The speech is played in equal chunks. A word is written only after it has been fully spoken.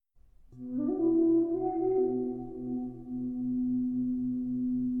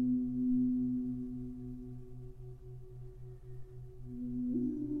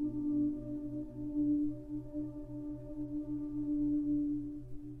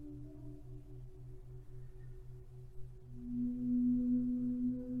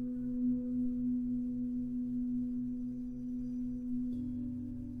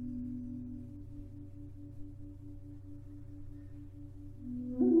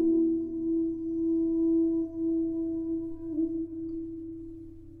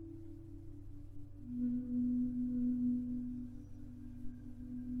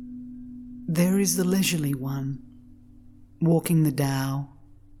is the leisurely one, walking the Tao,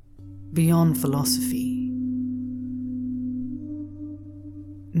 beyond philosophy,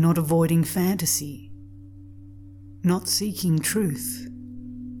 not avoiding fantasy, not seeking truth.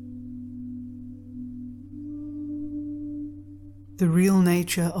 The real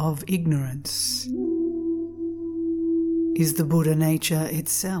nature of ignorance is the Buddha nature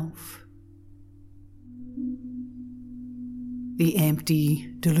itself. The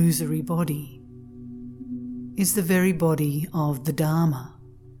empty, delusory body is the very body of the Dharma.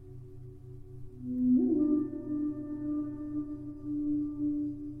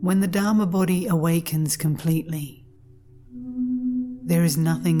 When the Dharma body awakens completely, there is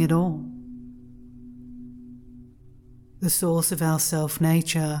nothing at all. The source of our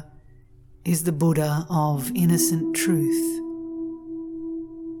self-nature is the Buddha of innocent truth.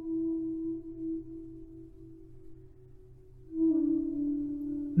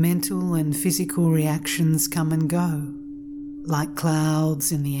 Mental and physical reactions come and go, like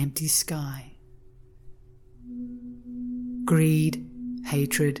clouds in the empty sky. Greed,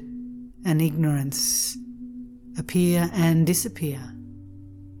 hatred, and ignorance appear and disappear,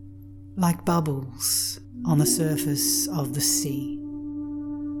 like bubbles on the surface of the sea.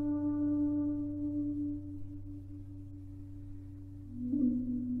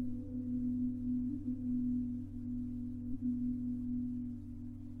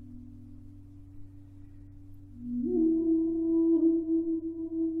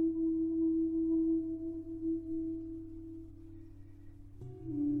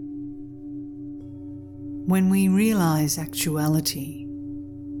 When we realize actuality,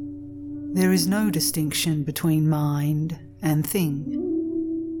 there is no distinction between mind and thing,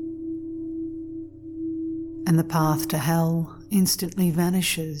 and the path to hell instantly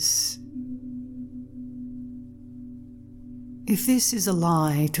vanishes. If this is a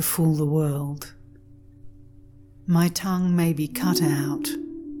lie to fool the world, my tongue may be cut out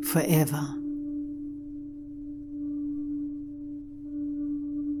forever.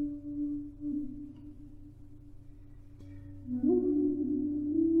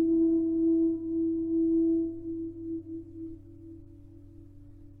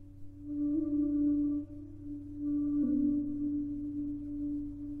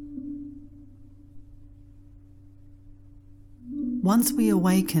 Once we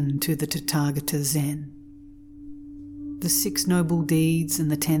awaken to the Tathagata Zen, the 6 noble deeds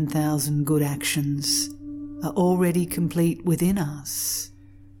and the 10,000 good actions are already complete within us.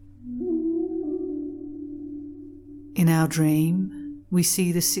 In our dream, we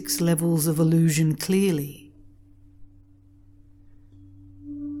see the 6 levels of illusion clearly.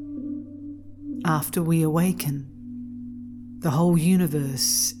 After we awaken, the whole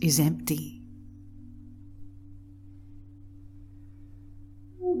universe is empty.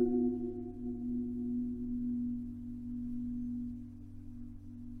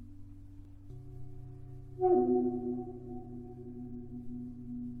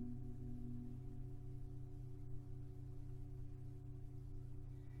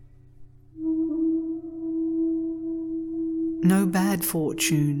 No bad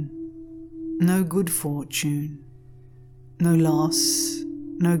fortune, no good fortune, no loss,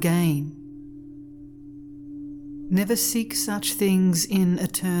 no gain. Never seek such things in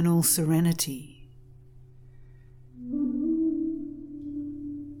eternal serenity.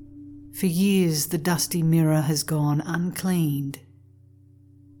 For years the dusty mirror has gone uncleaned.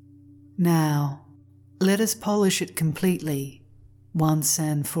 Now, let us polish it completely, once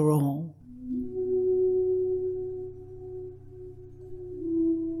and for all.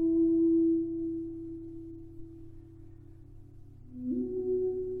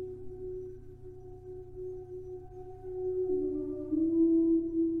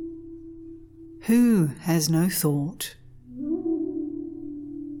 Who has no thought?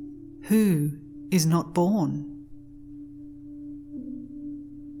 Who is not born?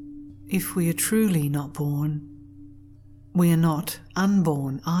 If we are truly not born, we are not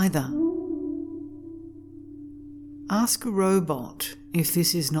unborn either. Ask a robot if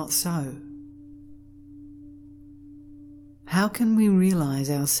this is not so. How can we realize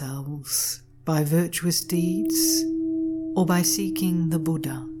ourselves? By virtuous deeds or by seeking the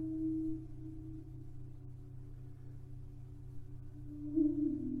Buddha?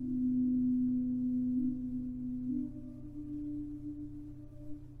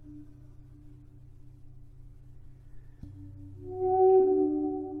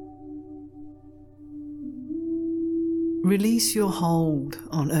 Release your hold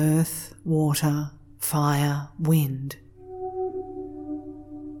on earth, water, fire, wind.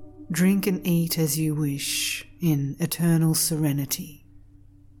 Drink and eat as you wish in eternal serenity.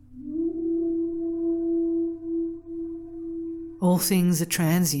 All things are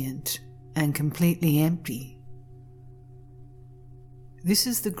transient and completely empty. This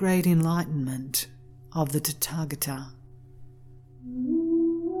is the great enlightenment of the Tathagata.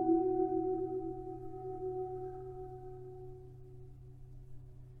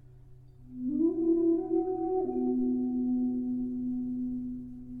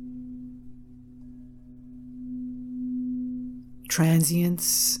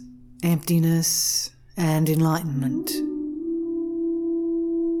 Transience, emptiness, and enlightenment.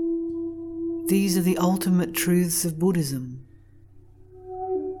 These are the ultimate truths of Buddhism.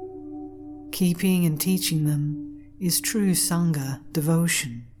 Keeping and teaching them is true Sangha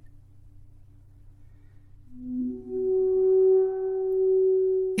devotion.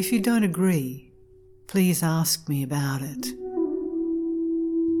 If you don't agree, please ask me about it.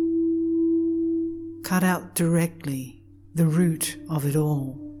 Cut out directly the root of it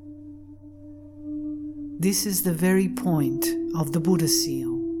all. This is the very point of the Buddha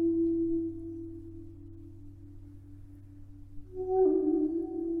seal.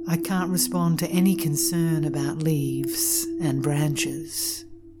 I can't respond to any concern about leaves and branches.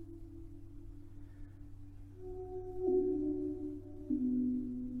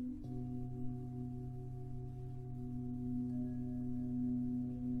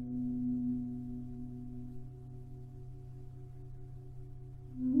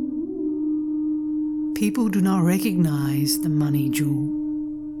 People do not recognize the money jewel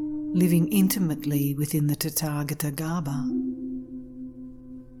living intimately within the Tathagata Garbha.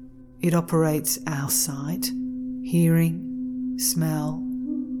 It operates our sight, hearing, smell,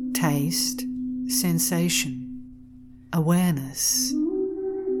 taste, sensation, awareness,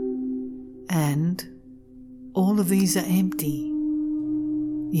 and all of these are empty,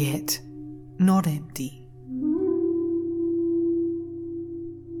 yet not empty.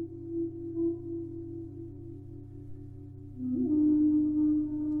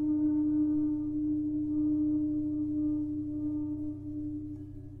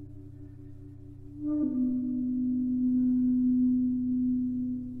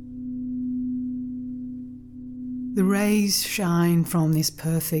 The rays shine from this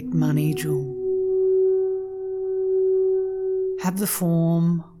perfect money jewel, have the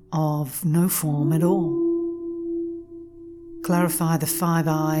form of no form at all, clarify the 5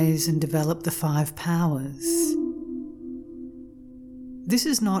 eyes and develop the 5 powers. This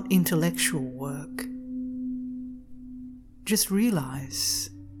is not intellectual work. Just realize.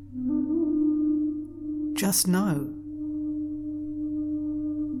 Just know.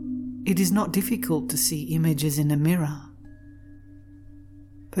 It is not difficult to see images in a mirror,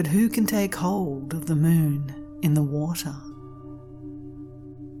 but who can take hold of the moon in the water?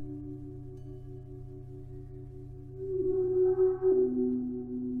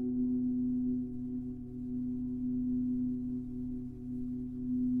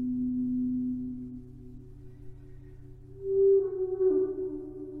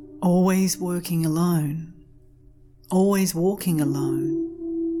 Always working alone, always walking alone.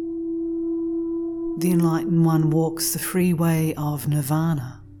 The enlightened one walks the free way of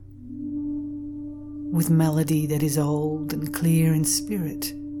nirvana, with melody that is old and clear in spirit,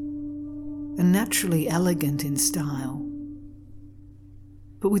 and naturally elegant in style,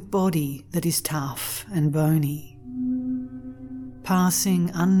 but with body that is tough and bony, passing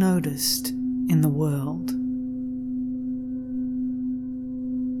unnoticed in the world.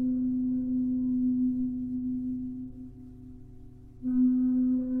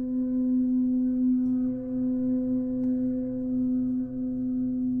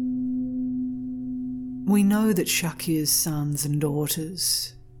 We know that Shakya's sons and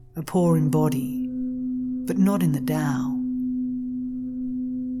daughters are poor in body, but not in the Tao.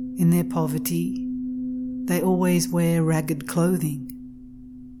 In their poverty, they always wear ragged clothing,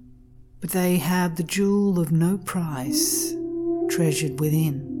 but they have the jewel of no price treasured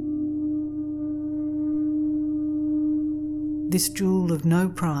within. This jewel of no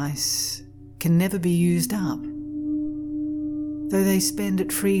price can never be used up, though they spend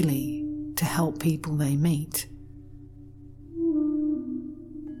it freely to help people they meet.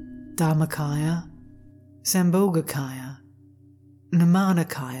 Dharmakaya, Sambhogakaya,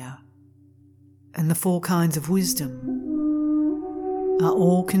 Nirmanakaya, and the 4 kinds of wisdom are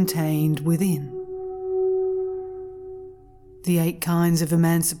all contained within. The 8 kinds of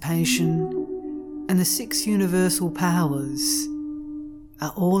emancipation and the 6 universal powers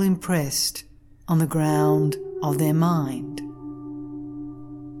are all impressed on the ground of their mind.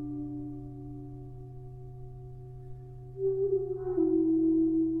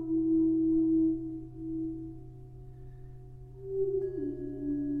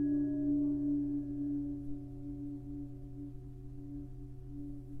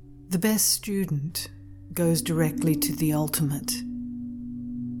 The best student goes directly to the ultimate.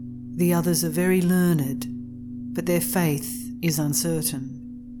 The others are very learned, but their faith is uncertain.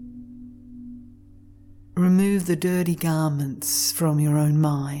 Remove the dirty garments from your own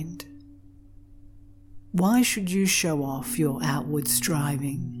mind. Why should you show off your outward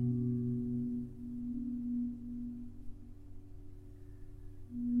striving?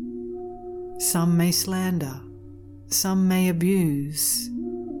 Some may slander, some may abuse.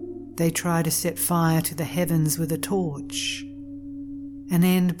 They try to set fire to the heavens with a torch and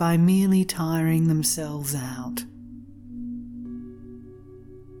end by merely tiring themselves out.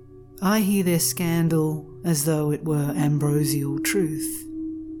 I hear their scandal as though it were ambrosial truth.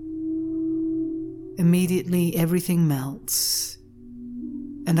 Immediately everything melts,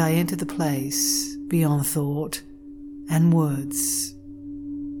 and I enter the place beyond thought and words.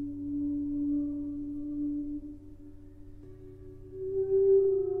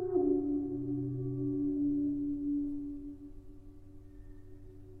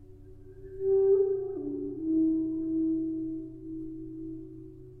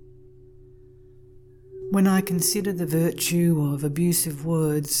 When I consider the virtue of abusive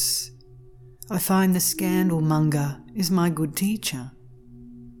words, I find the scandalmonger is my good teacher.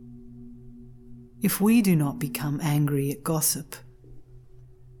 If we do not become angry at gossip,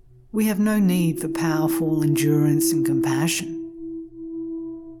 we have no need for powerful endurance and compassion.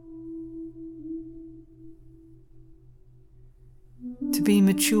 To be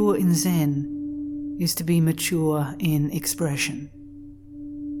mature in Zen is to be mature in expression.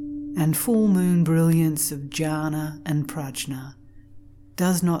 And full moon brilliance of jhana and prajna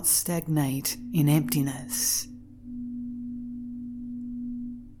does not stagnate in emptiness.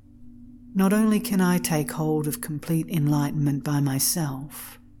 Not only can I take hold of complete enlightenment by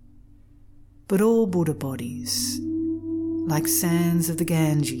myself, but all Buddha bodies, like sands of the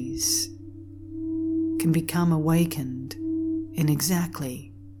Ganges, can become awakened in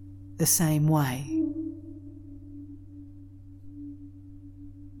exactly the same way.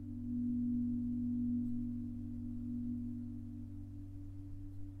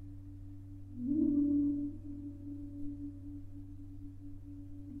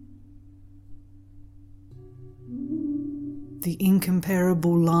 The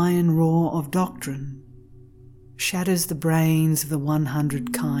incomparable lion roar of doctrine shatters the brains of the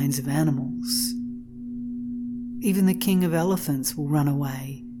 100 kinds of animals. Even the king of elephants will run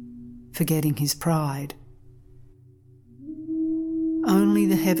away, forgetting his pride. Only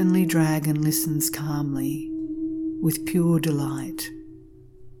the heavenly dragon listens calmly, with pure delight.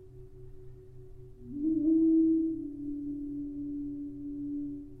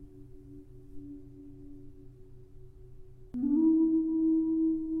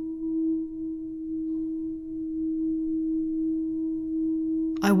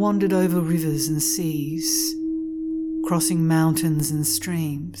 I wandered over rivers and seas, crossing mountains and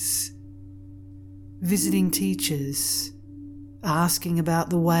streams, visiting teachers, asking about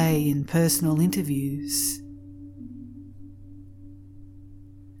the way in personal interviews.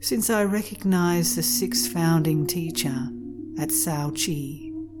 Since I recognized the sixth founding teacher at Sao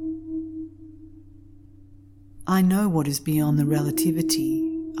Chi, I know what is beyond the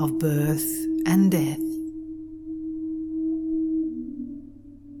relativity of birth and death.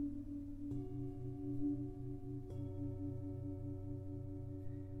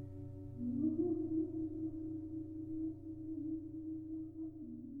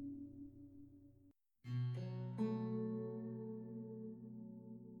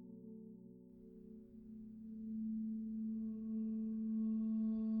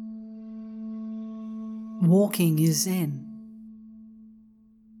 Walking is Zen.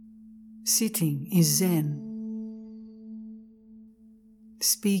 Sitting is Zen.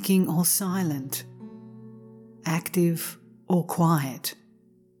 Speaking or silent, active or quiet,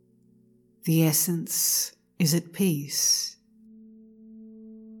 the essence is at peace.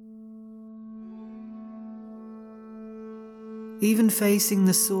 Even facing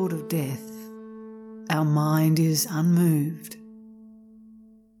the sword of death, our mind is unmoved.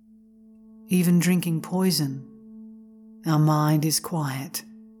 Even drinking poison, our mind is quiet.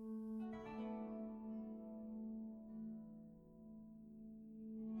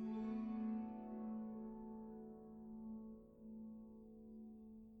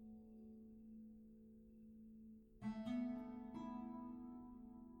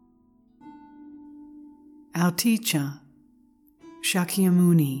 Our teacher,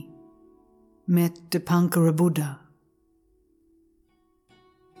 Shakyamuni, met Dipankara Buddha,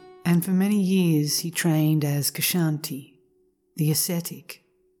 and for many years he trained as Kshanti, the ascetic.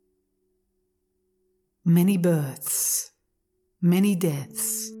 Many births, many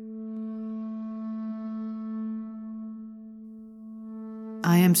deaths,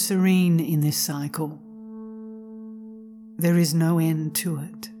 I am serene in this cycle. There is no end to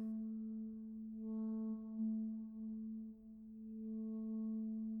it.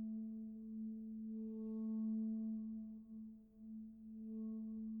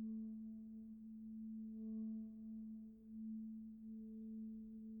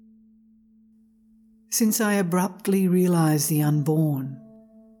 Since I abruptly realize the unborn,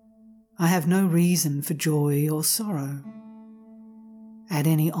 I have no reason for joy or sorrow, at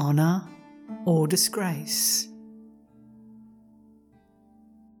any honour or disgrace.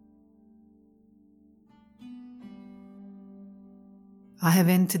 I have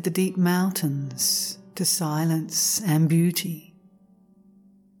entered the deep mountains to silence and beauty.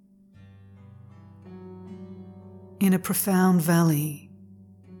 In a profound valley,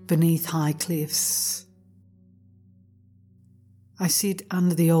 beneath high cliffs, I sit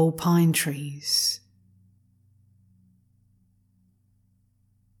under the old pine trees.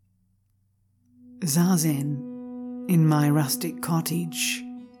 Zazen, in my rustic cottage,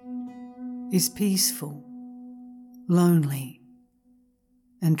 is peaceful, lonely,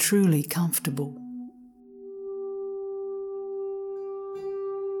 and truly comfortable.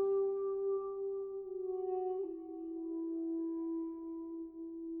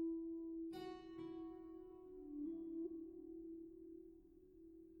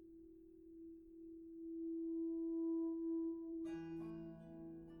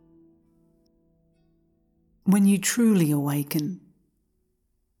 When you truly awaken,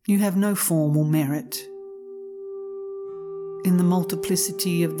 you have no formal merit. In the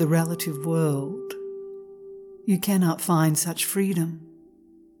multiplicity of the relative world, you cannot find such freedom.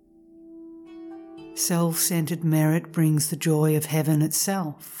 Self-centered merit brings the joy of heaven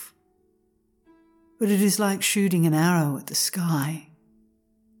itself, but it is like shooting an arrow at the sky.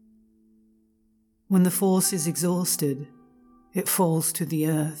 When the force is exhausted, it falls to the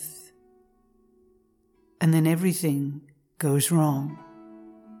earth, and then everything goes wrong.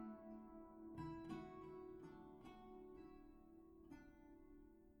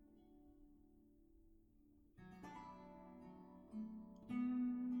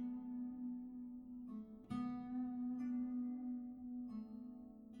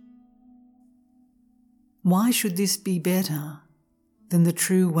 Why should this be better than the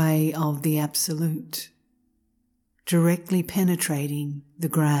true way of the Absolute, directly penetrating the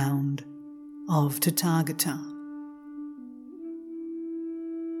ground of Tathagata?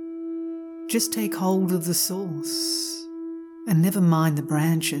 Just take hold of the source and never mind the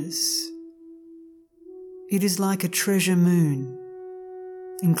branches. It is like a treasure moon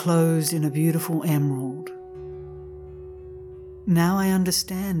enclosed in a beautiful emerald. Now I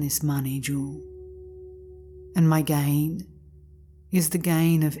understand this money jewel, and my gain is the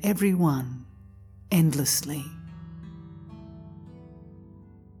gain of everyone endlessly.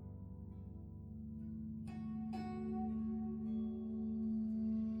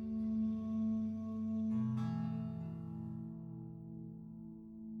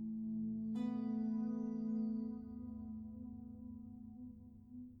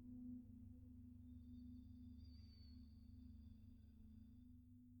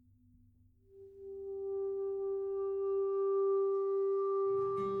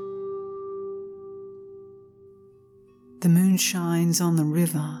 The moon shines on the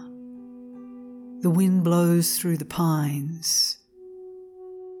river. The wind blows through the pines.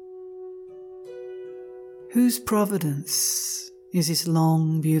 Whose providence is this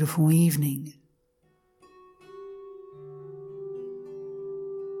long, beautiful evening?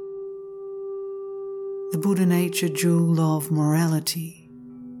 The Buddha nature jewel of morality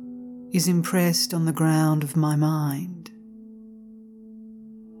is impressed on the ground of my mind,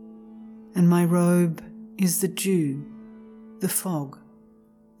 and my robe is the dew, the fog,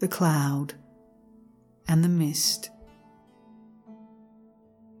 the cloud, and the mist.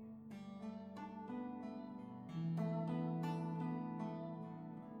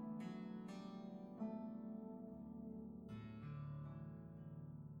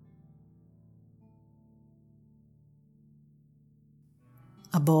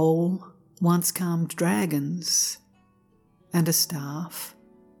 A bowl once calmed dragons, and a staff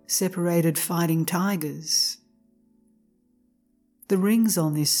separated fighting tigers. The rings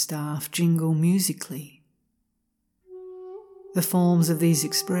on this staff jingle musically. The forms of these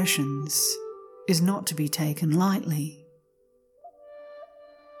expressions is not to be taken lightly.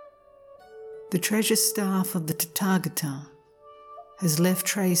 The treasure staff of the Tathagata has left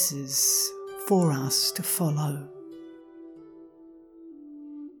traces for us to follow.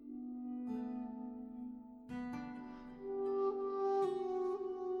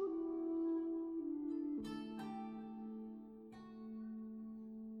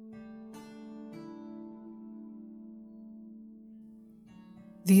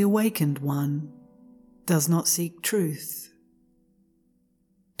 The awakened one does not seek truth,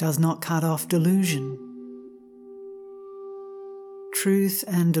 does not cut off delusion. Truth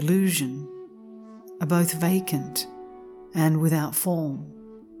and delusion are both vacant and without form.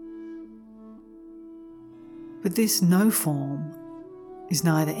 But this no form is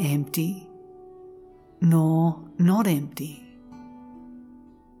neither empty nor not empty.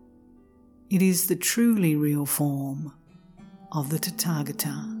 It is the truly real form of the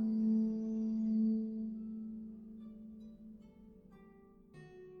Tathagata.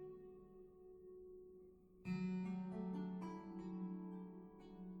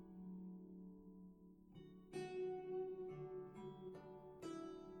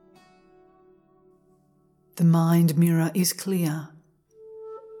 The mind mirror is clear,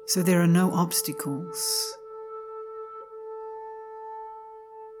 so there are no obstacles.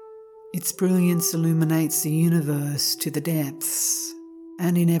 Its brilliance illuminates the universe to the depths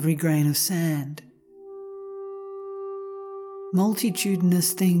and in every grain of sand.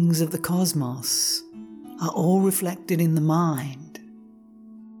 Multitudinous things of the cosmos are all reflected in the mind.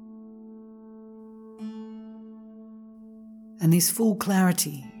 And this full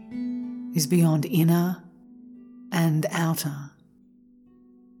clarity is beyond inner and outer.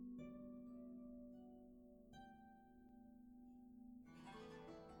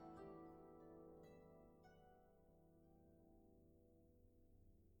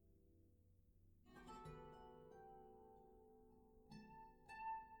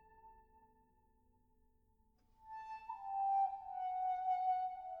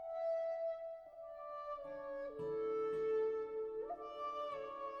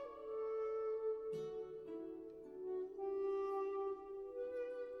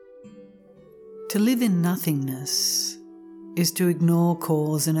 To live in nothingness is to ignore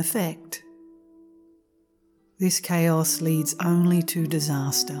cause and effect. This chaos leads only to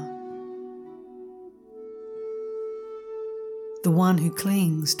disaster. The one who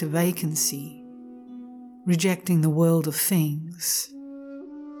clings to vacancy, rejecting the world of things,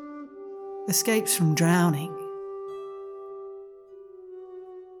 escapes from drowning,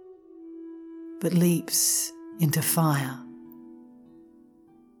 but leaps into fire.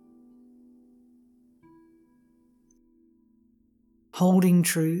 Holding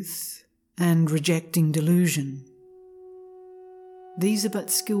truth and rejecting delusion. These are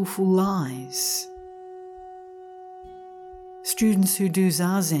but skillful lies. Students who do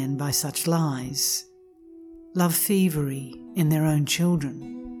zazen by such lies love thievery in their own children.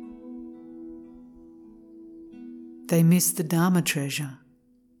 They miss the Dharma treasure.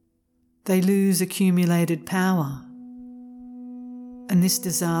 They lose accumulated power. And this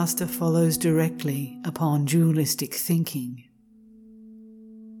disaster follows directly upon dualistic thinking.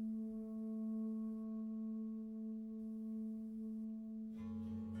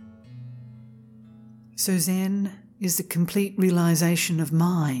 So Zen is the complete realization of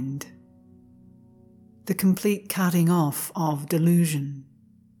mind, the complete cutting off of delusion,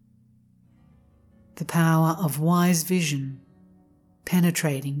 the power of wise vision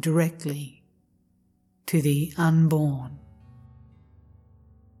penetrating directly to the unborn.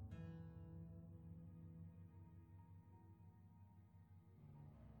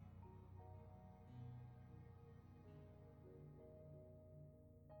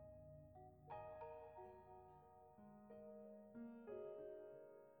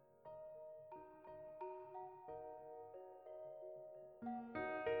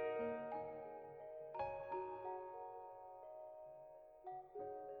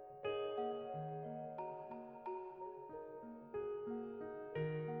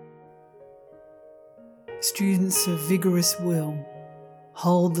 Students of vigorous will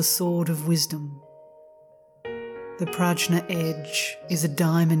hold the sword of wisdom. The prajna edge is a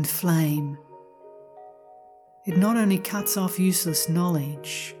diamond flame. It not only cuts off useless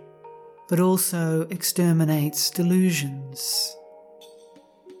knowledge, but also exterminates delusions.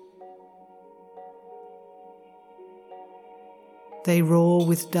 They roar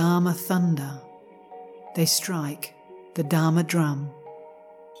with Dharma thunder. They strike the Dharma drum.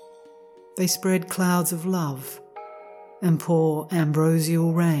 They spread clouds of love and pour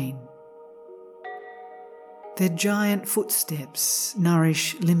ambrosial rain. Their giant footsteps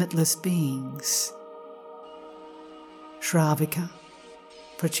nourish limitless beings. Shravika,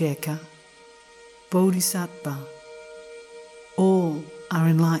 Pratyeka, Bodhisattva, all are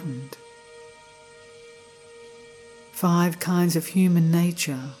enlightened. 5 kinds of human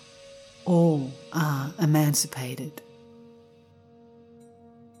nature, all are emancipated.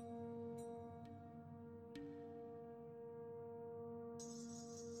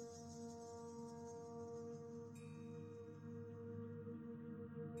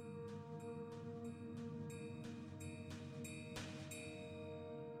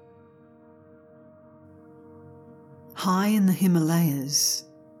 High in the Himalayas,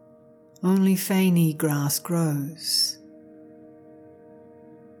 only Faini grass grows.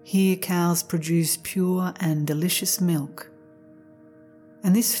 Here cows produce pure and delicious milk,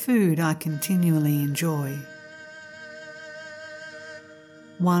 and this food I continually enjoy.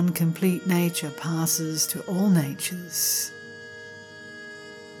 One complete nature passes to all natures.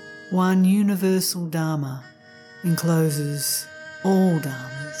 One universal Dharma encloses all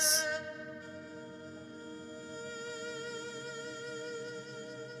Dharmas.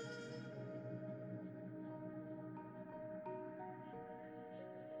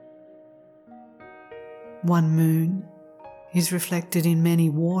 One moon is reflected in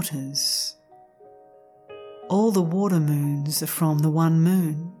many waters. All the water moons are from the one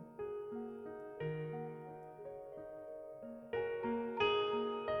moon.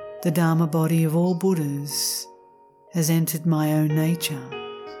 The Dharma body of all Buddhas has entered my own nature,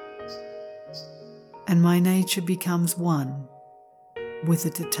 and my nature becomes one with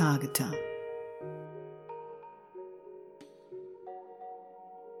the Tathagata.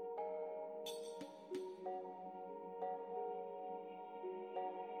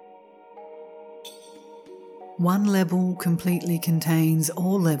 One level completely contains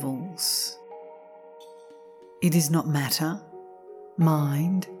all levels. It is not matter,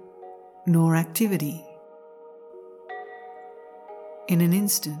 mind, nor activity. In an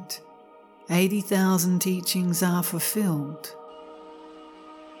instant, 80,000 teachings are fulfilled.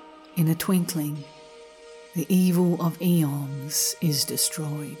 In a twinkling, the evil of eons is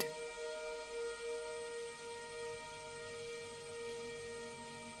destroyed.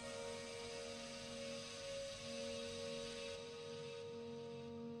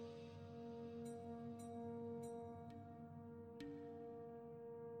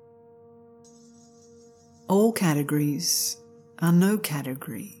 All categories are no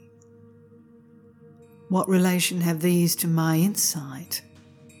category. What relation have these to my insight?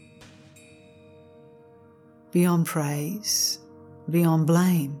 Beyond praise, beyond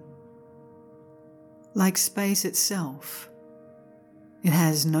blame. Like space itself, it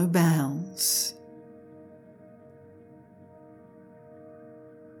has no bounds.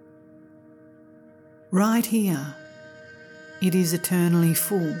 Right here, it is eternally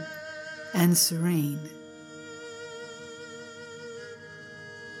full and serene.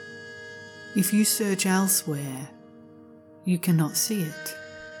 If you search elsewhere, you cannot see it.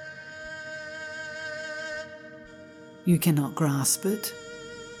 You cannot grasp it.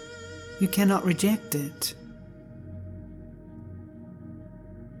 You cannot reject it.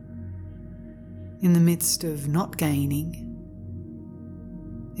 In the midst of not gaining,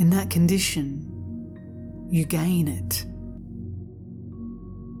 in that condition, you gain it.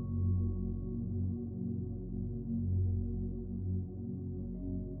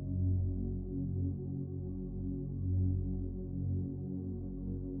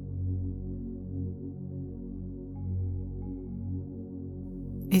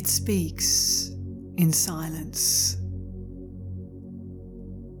 It speaks in silence.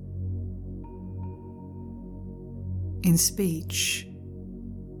 In speech,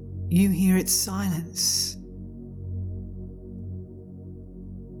 you hear its silence.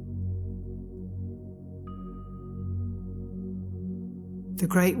 The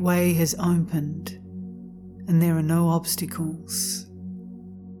great way has opened, and there are no obstacles.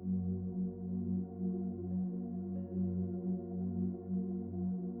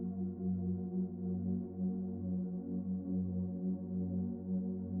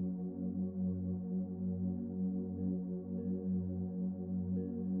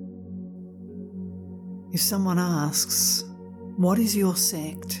 If someone asks, "What is your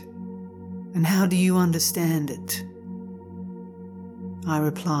sect, and how do you understand it?" I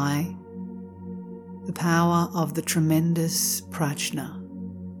reply, "The power of the tremendous prajna."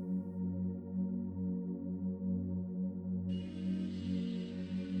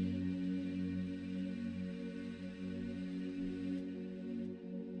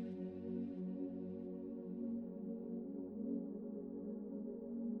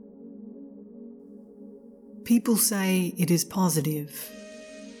 People say it is positive.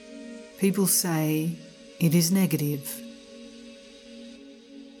 People say it is negative.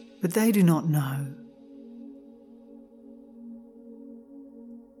 But they do not know.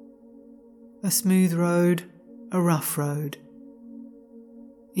 A smooth road, a rough road.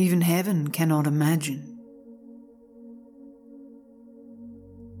 Even heaven cannot imagine.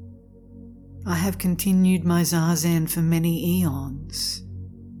 I have continued my zazen for many eons.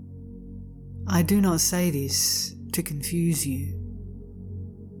 I do not say this to confuse you.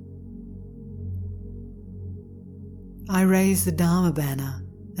 I raise the Dharma banner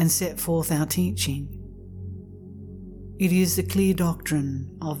and set forth our teaching. It is the clear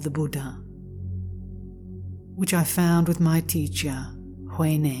doctrine of the Buddha, which I found with my teacher,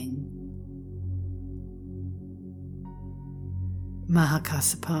 Huineng.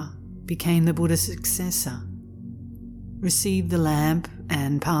 Mahakassapa became the Buddha's successor, received the lamp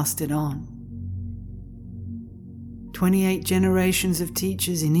and passed it on. 28 generations of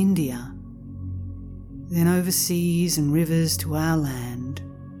teachers in India, then overseas and rivers to our land,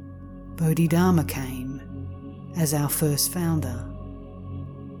 Bodhidharma came as our first founder.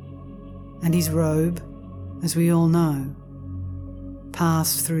 And his robe, as we all know,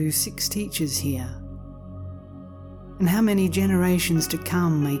 passed through 6 teachers here. And how many generations to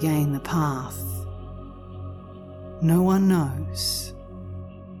come may gain the path, no one knows.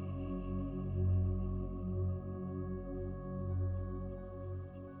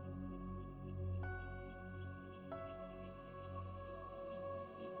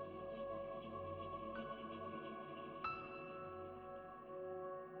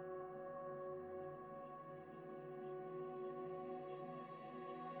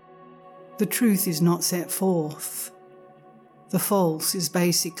 The truth is not set forth. The false is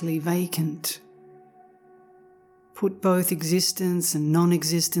basically vacant. Put both existence and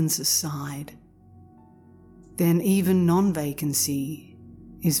non-existence aside, then even non-vacancy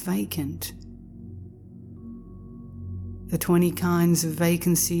is vacant. The 20 kinds of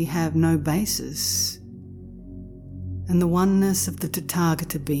vacancy have no basis, and the oneness of the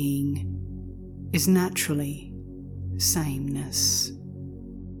Tathagata being is naturally sameness.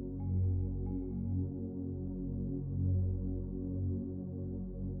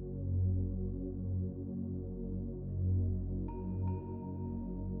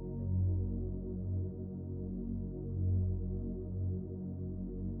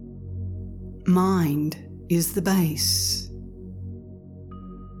 Mind is the base.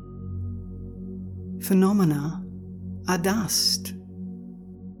 Phenomena are dust.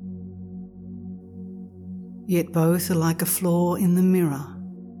 Yet both are like a flaw in the mirror.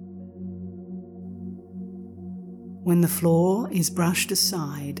 When the flaw is brushed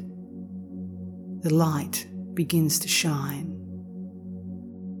aside, the light begins to shine.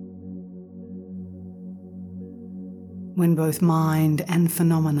 When both mind and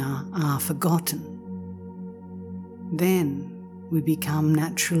phenomena are forgotten, then we become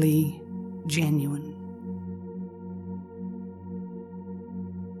naturally genuine.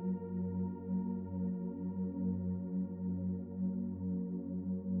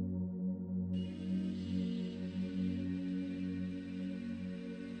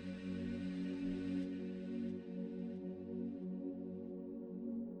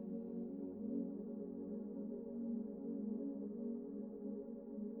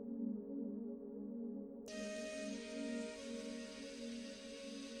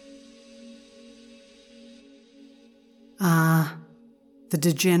 The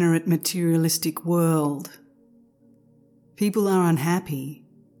degenerate materialistic world. People are unhappy.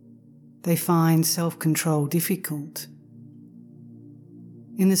 They find self-control difficult.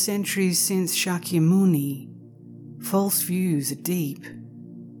 In the centuries since Shakyamuni, false views are deep.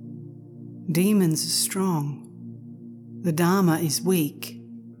 Demons are strong. The Dharma is weak.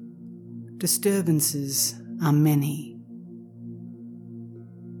 Disturbances are many.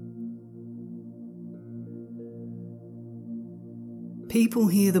 People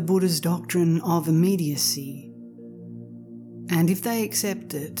hear the Buddha's doctrine of immediacy, and if they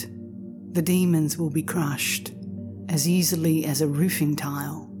accept it, the demons will be crushed as easily as a roofing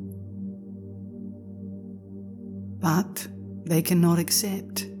tile. But they cannot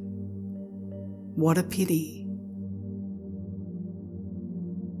accept. What a pity.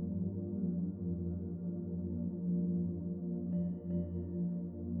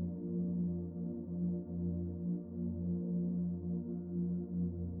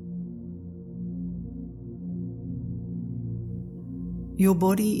 Your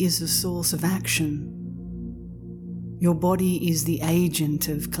body is a source of action. Your body is the agent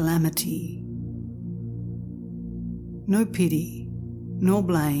of calamity. No pity, nor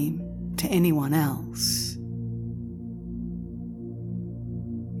blame to anyone else.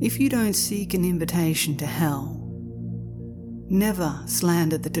 If you don't seek an invitation to hell, never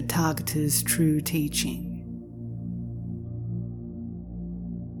slander the Tathagata's true teaching.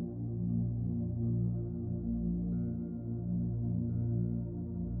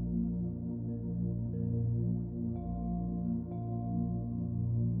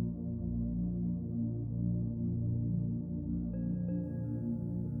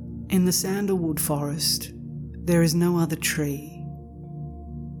 In the sandalwood forest, there is no other tree.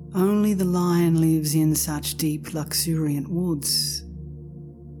 Only the lion lives in such deep, luxuriant woods,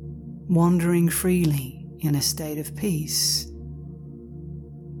 wandering freely in a state of peace.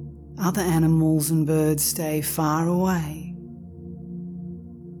 Other animals and birds stay far away.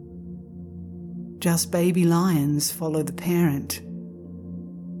 Just baby lions follow the parent,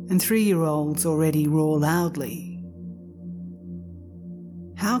 and 3-year-olds already roar loudly.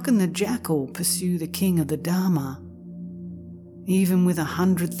 How can the jackal pursue the king of the Dharma, even with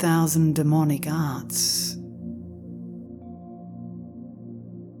 100,000 demonic arts?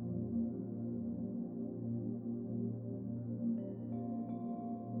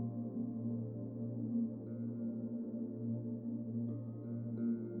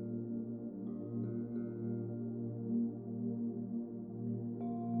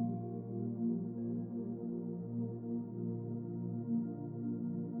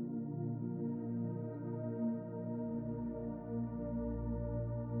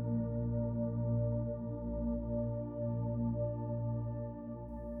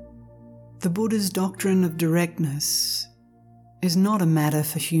 The Buddha's doctrine of directness is not a matter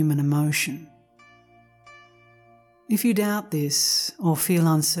for human emotion. If you doubt this or feel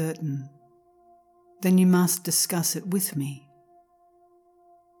uncertain, then you must discuss it with me.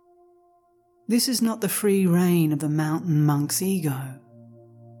 This is not the free rein of the mountain monk's ego.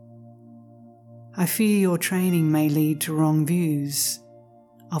 I fear your training may lead to wrong views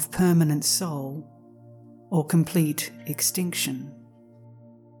of permanent soul or complete extinction.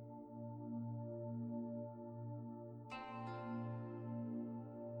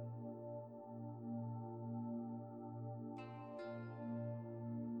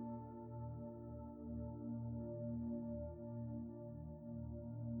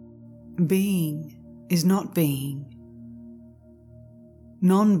 Being is not being.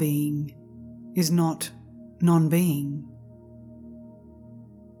 Non-being is not non-being.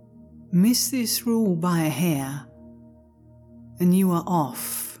 Miss this rule by a hair, and you are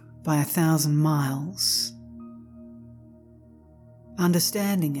off by 1,000 miles.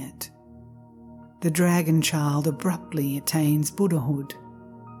 Understanding it, the dragon child abruptly attains Buddhahood.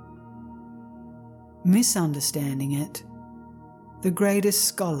 Misunderstanding it, the greatest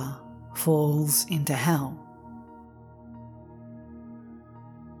scholar falls into hell.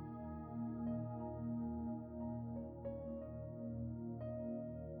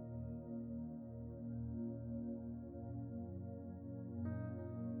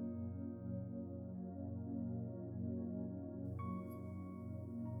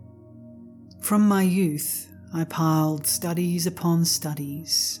 From my youth, I piled studies upon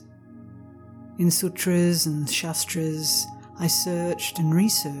studies. In sutras and shastras, I searched and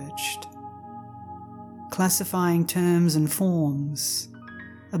researched, classifying terms and forms,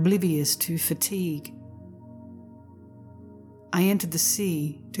 oblivious to fatigue. I entered the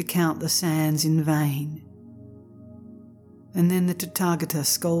sea to count the sands in vain, and then the Tathagata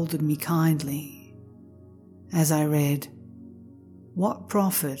scolded me kindly as I read, "What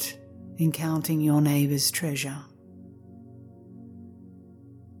profit in counting your neighbour's treasure?"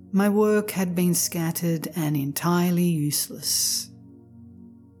 My work had been scattered and entirely useless.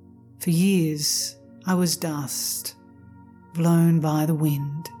 For years I was dust, blown by the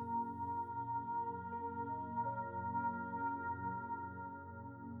wind.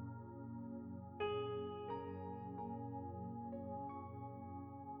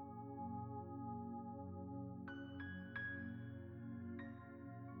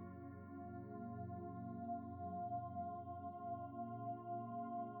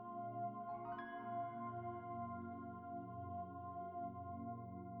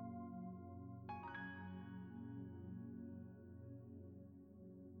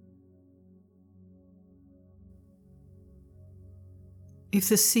 If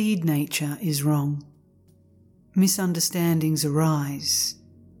the seed nature is wrong, misunderstandings arise,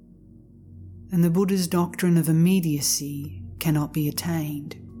 and the Buddha's doctrine of immediacy cannot be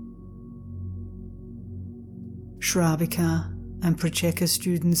attained. Shravaka and Pratyeka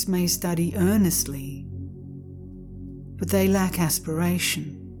students may study earnestly, but they lack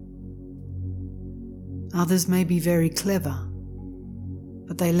aspiration. Others may be very clever,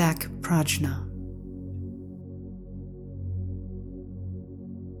 but they lack prajna.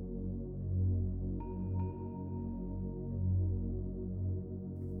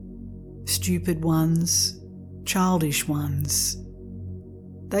 Stupid ones, childish ones,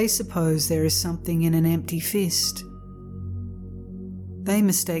 they suppose there is something in an empty fist. They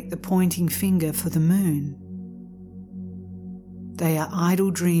mistake the pointing finger for the moon. They are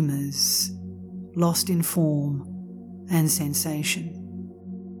idle dreamers, lost in form and sensation.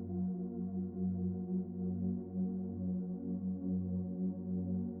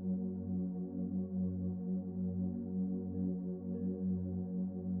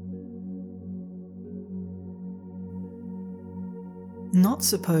 not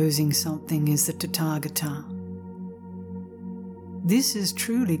supposing something is the Tathagata. This is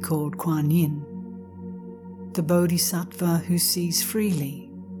truly called Kuan Yin, the Bodhisattva who sees freely.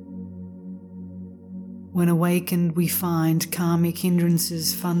 When awakened, we find karmic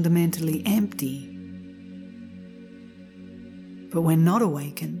hindrances fundamentally empty. But when not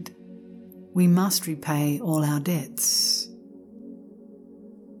awakened, we must repay all our debts.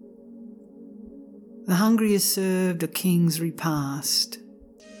 The hungry are served a king's repast,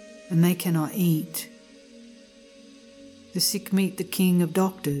 and they cannot eat. The sick meet the king of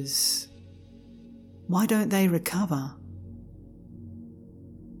doctors. Why don't they recover?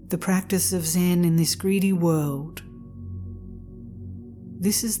 The practice of Zen in this greedy world.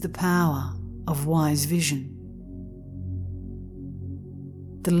 This is the power of wise vision.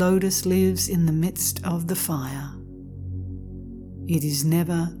 The lotus lives in the midst of the fire. It is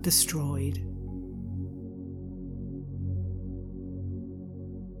never destroyed.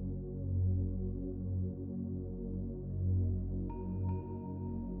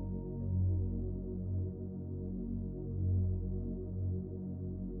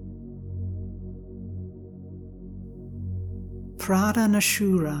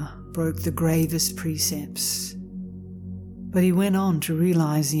 Pradhanashura broke the gravest precepts, but he went on to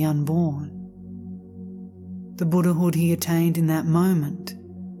realize the unborn. The Buddhahood he attained in that moment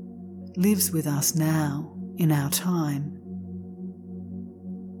lives with us now, in our time.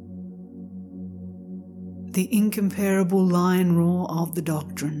 The incomparable lion roar of the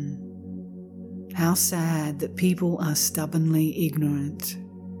doctrine. How sad that people are stubbornly ignorant.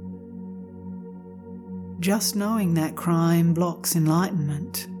 Just knowing that crime blocks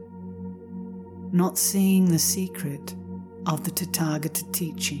enlightenment, not seeing the secret of the Tathagata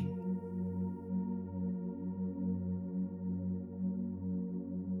teaching.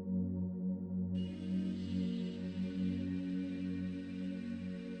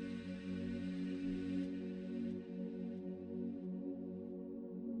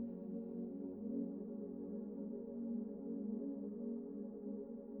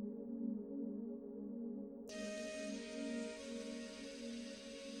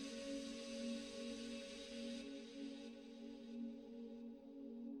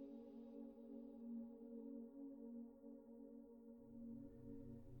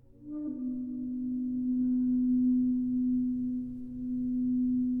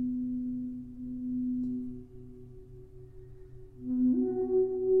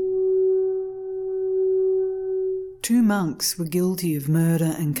 Two monks were guilty of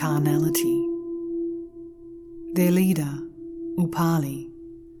murder and carnality. Their leader, Upali,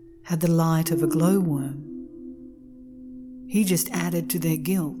 had the light of a glowworm. He just added to their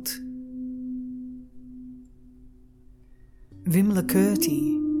guilt.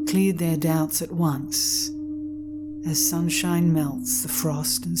 Vimalakirti cleared their doubts at once, as sunshine melts the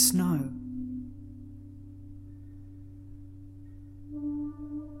frost and snow.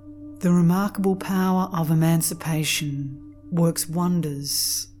 The remarkable power of emancipation works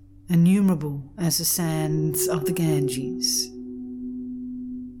wonders innumerable as the sands of the Ganges.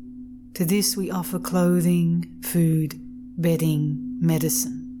 To this we offer clothing, food, bedding,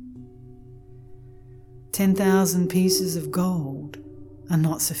 medicine. 10,000 pieces of gold are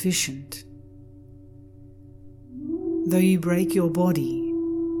not sufficient. Though you break your body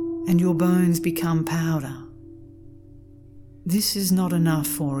and your bones become powder, this is not enough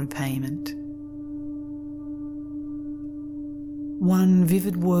for repayment. One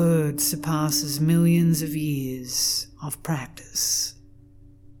vivid word surpasses millions of years of practice.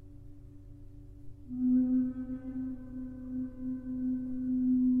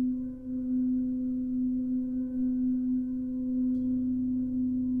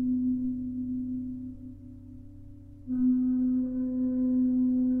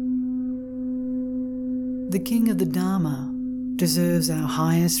 The King of the Dharma deserves our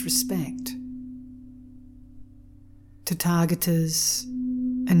highest respect. Tathagatas,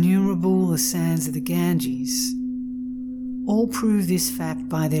 innumerable as sands of the Ganges, all prove this fact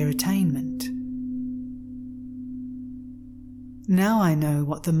by their attainment. Now I know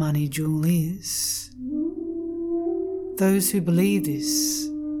what the money jewel is. Those who believe this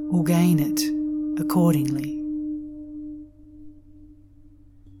will gain it accordingly.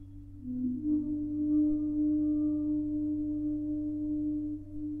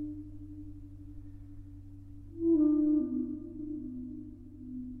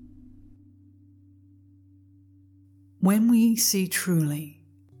 When we see truly,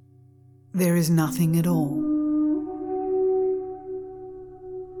 there is nothing at all.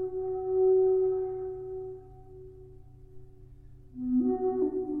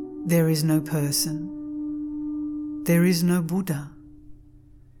 There is no person. There is no Buddha.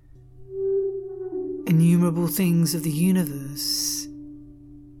 innumerable things of the universe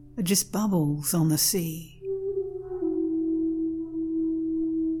are just bubbles on the sea.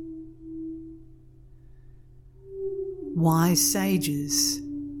 Wise sages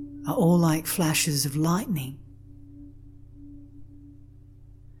are all like flashes of lightning.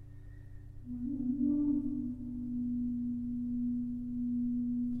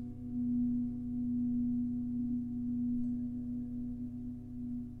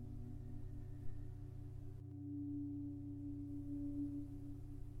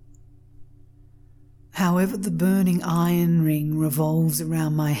 However, the burning iron ring revolves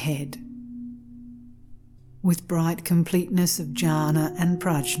around my head, with bright completeness of jhana and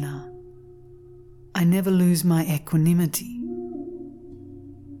prajna, I never lose my equanimity.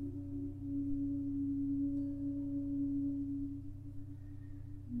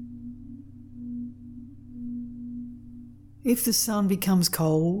 If the sun becomes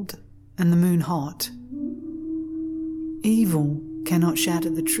cold and the moon hot, evil cannot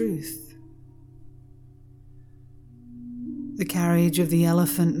shatter the truth. The carriage of the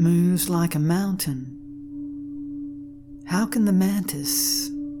elephant moves like a mountain. How can the mantis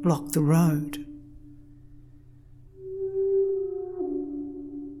block the road?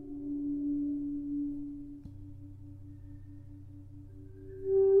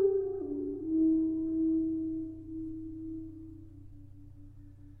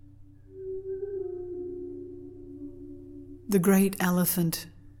 The great elephant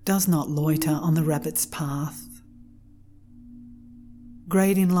does not loiter on the rabbit's path.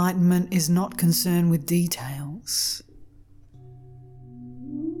 Great enlightenment is not concerned with details.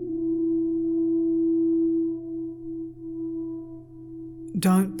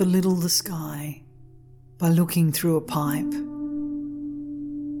 Don't belittle the sky by looking through a pipe.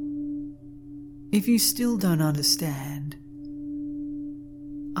 If you still don't understand,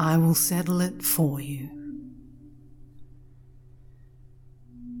 I will settle it for you.